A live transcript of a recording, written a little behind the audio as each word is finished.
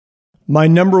My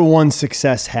number one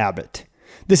success habit.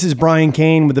 This is Brian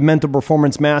Cain with the Mental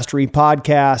Performance Mastery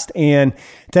Podcast, and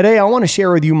today I want to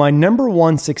share with you my number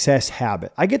one success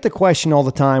habit. I get the question all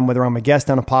the time, whether I'm a guest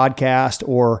on a podcast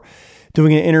or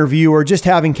doing an interview or just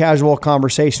having casual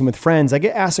conversation with friends. I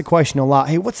get asked the question a lot,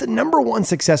 hey, what's the number one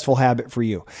successful habit for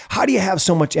you? How do you have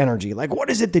so much energy? Like, what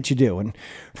is it that you do? And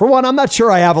for one, I'm not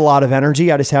sure I have a lot of energy.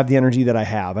 I just have the energy that I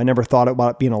have. I never thought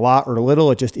about it being a lot or a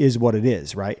little. It just is what it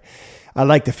is, right? I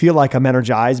like to feel like I'm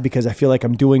energized because I feel like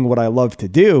I'm doing what I love to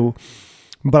do.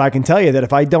 But I can tell you that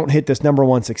if I don't hit this number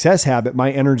one success habit,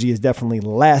 my energy is definitely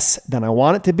less than I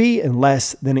want it to be and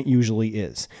less than it usually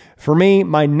is. For me,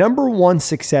 my number one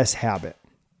success habit,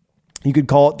 you could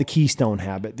call it the keystone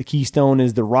habit. The keystone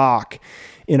is the rock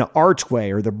in an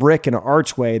archway or the brick in an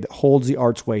archway that holds the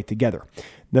archway together.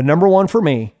 The number one for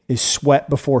me is sweat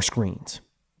before screens.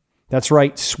 That's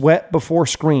right, sweat before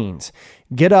screens.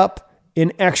 Get up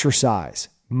and exercise,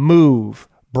 move,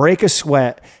 break a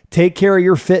sweat, take care of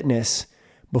your fitness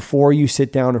before you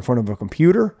sit down in front of a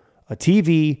computer, a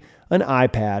TV, an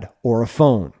iPad, or a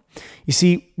phone. You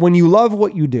see, when you love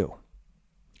what you do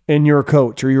and you're a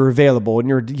coach or you're available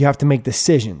and you have to make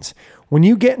decisions, when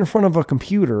you get in front of a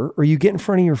computer or you get in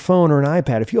front of your phone or an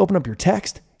iPad, if you open up your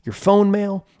text, your phone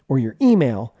mail, or your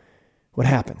email, what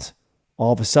happens?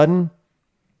 All of a sudden,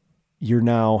 you're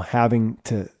now having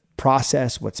to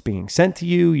process what's being sent to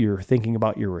you. You're thinking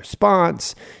about your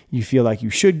response. You feel like you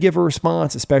should give a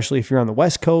response, especially if you're on the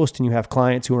West Coast and you have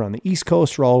clients who are on the East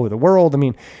Coast or all over the world. I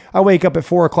mean, I wake up at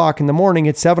 4 o'clock in the morning.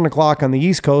 It's 7 o'clock on the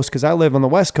East Coast because I live on the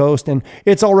West Coast and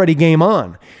it's already game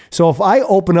on. So if I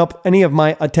open up any of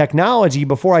my technology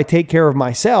before I take care of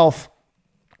myself,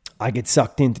 I get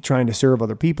sucked into trying to serve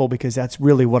other people because that's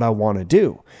really what I want to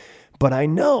do. But I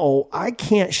know I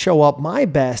can't show up my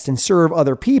best and serve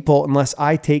other people unless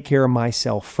I take care of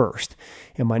myself first.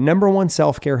 And my number one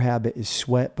self-care habit is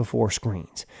sweat before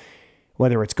screens.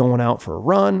 Whether it's going out for a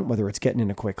run, whether it's getting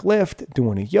in a quick lift,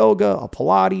 doing a yoga, a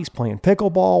Pilates, playing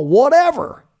pickleball,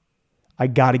 whatever, I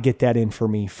got to get that in for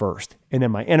me first. And then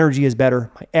my energy is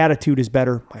better, my attitude is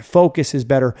better, my focus is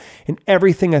better, and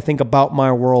everything I think about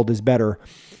my world is better.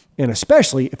 And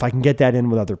especially if I can get that in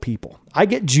with other people. I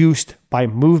get juiced by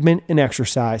movement and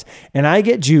exercise, and I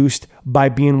get juiced by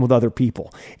being with other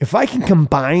people. If I can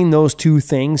combine those two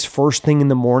things first thing in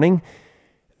the morning,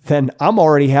 then I'm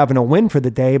already having a win for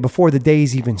the day before the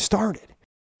day's even started.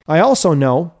 I also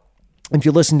know, if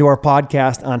you listen to our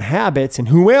podcast on habits and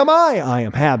who am I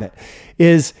am habit,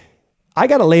 is I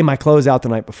got to lay my clothes out the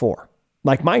night before.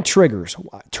 Like my triggers,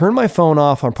 turn my phone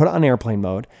off and put it on airplane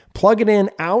mode, plug it in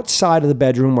outside of the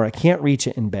bedroom where I can't reach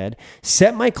it in bed,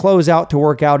 set my clothes out to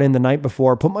work out in the night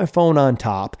before, put my phone on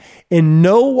top, and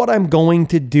know what I'm going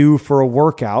to do for a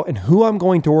workout and who I'm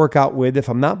going to work out with if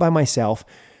I'm not by myself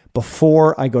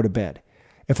before I go to bed.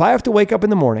 If I have to wake up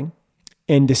in the morning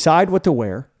and decide what to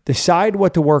wear, decide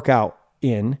what to work out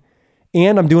in,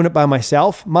 and I'm doing it by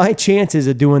myself, my chances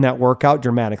of doing that workout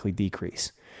dramatically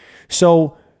decrease.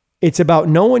 So it's about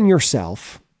knowing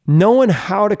yourself, knowing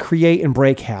how to create and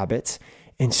break habits,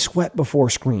 and sweat before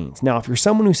screens. Now, if you're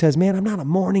someone who says, man, I'm not a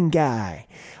morning guy,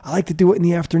 I like to do it in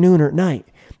the afternoon or at night,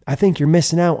 I think you're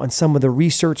missing out on some of the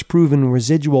research-proven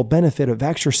residual benefit of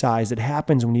exercise that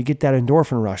happens when you get that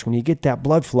endorphin rush, when you get that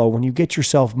blood flow, when you get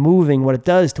yourself moving, what it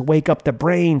does to wake up the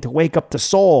brain, to wake up the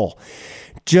soul.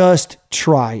 Just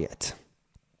try it.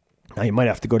 Now, you might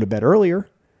have to go to bed earlier.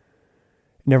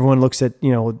 And everyone looks at,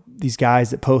 these guys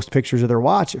that post pictures of their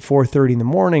watch at 4:30 in the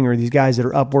morning, or these guys that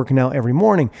are up working out every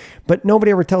morning, but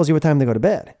nobody ever tells you what time they go to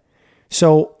bed.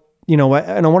 So, in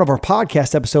one of our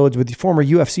podcast episodes with the former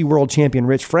UFC world champion,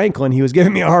 Rich Franklin, he was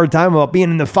giving me a hard time about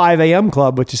being in the 5 a.m.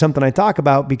 club, which is something I talk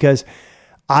about because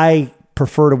I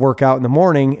prefer to work out in the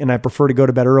morning and I prefer to go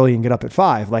to bed early and get up at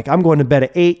 5. Like I'm going to bed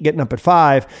at 8, getting up at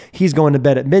 5. He's going to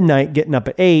bed at midnight, getting up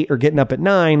at 8 or getting up at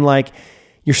 9. Like,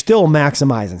 you're still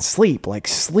maximizing sleep. Like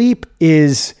sleep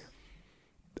is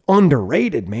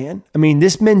underrated, man. I mean,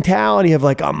 this mentality of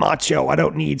like, I'm macho, I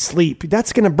don't need sleep.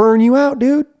 That's going to burn you out,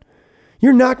 dude.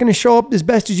 You're not going to show up as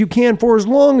best as you can for as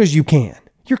long as you can.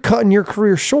 You're cutting your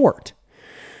career short.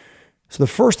 So the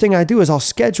first thing I do is I'll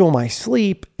schedule my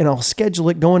sleep and I'll schedule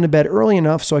it going to bed early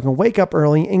enough so I can wake up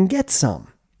early and get some.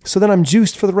 So then I'm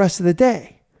juiced for the rest of the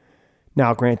day.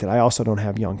 Now, granted, I also don't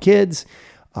have young kids.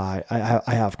 I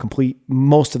have complete,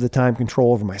 most of the time,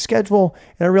 control over my schedule.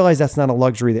 And I realize that's not a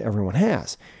luxury that everyone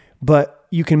has. But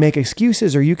you can make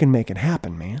excuses or you can make it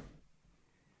happen, man.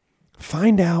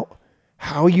 Find out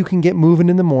how you can get moving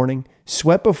in the morning,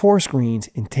 sweat before screens,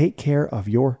 and take care of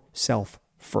yourself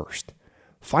first.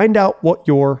 Find out what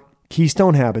your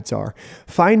keystone habits are.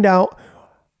 Find out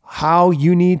how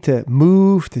you need to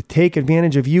move to take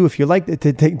advantage of you. If you like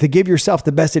to give yourself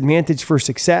the best advantage for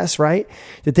success, right?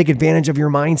 To take advantage of your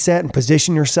mindset and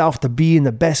position yourself to be in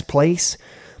the best place.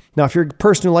 Now, if you're a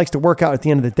person who likes to work out at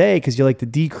the end of the day because you like the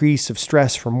decrease of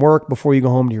stress from work before you go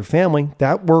home to your family,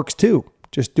 that works too.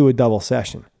 Just do a double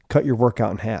session. Cut your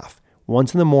workout in half.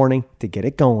 Once in the morning to get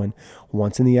it going,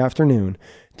 once in the afternoon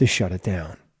to shut it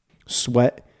down.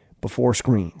 Sweat before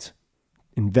screens.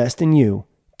 Invest in you,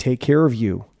 take care of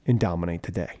you, and dominate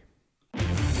the day.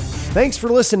 Thanks for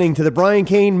listening to the Brian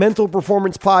Cain Mental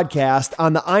Performance Podcast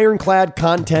on the Ironclad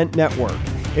Content Network.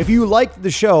 If you liked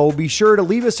the show, be sure to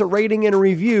leave us a rating and a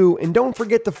review, and don't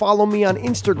forget to follow me on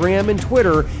Instagram and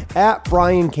Twitter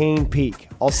 @BrianCainPeak.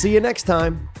 I'll see you next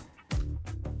time.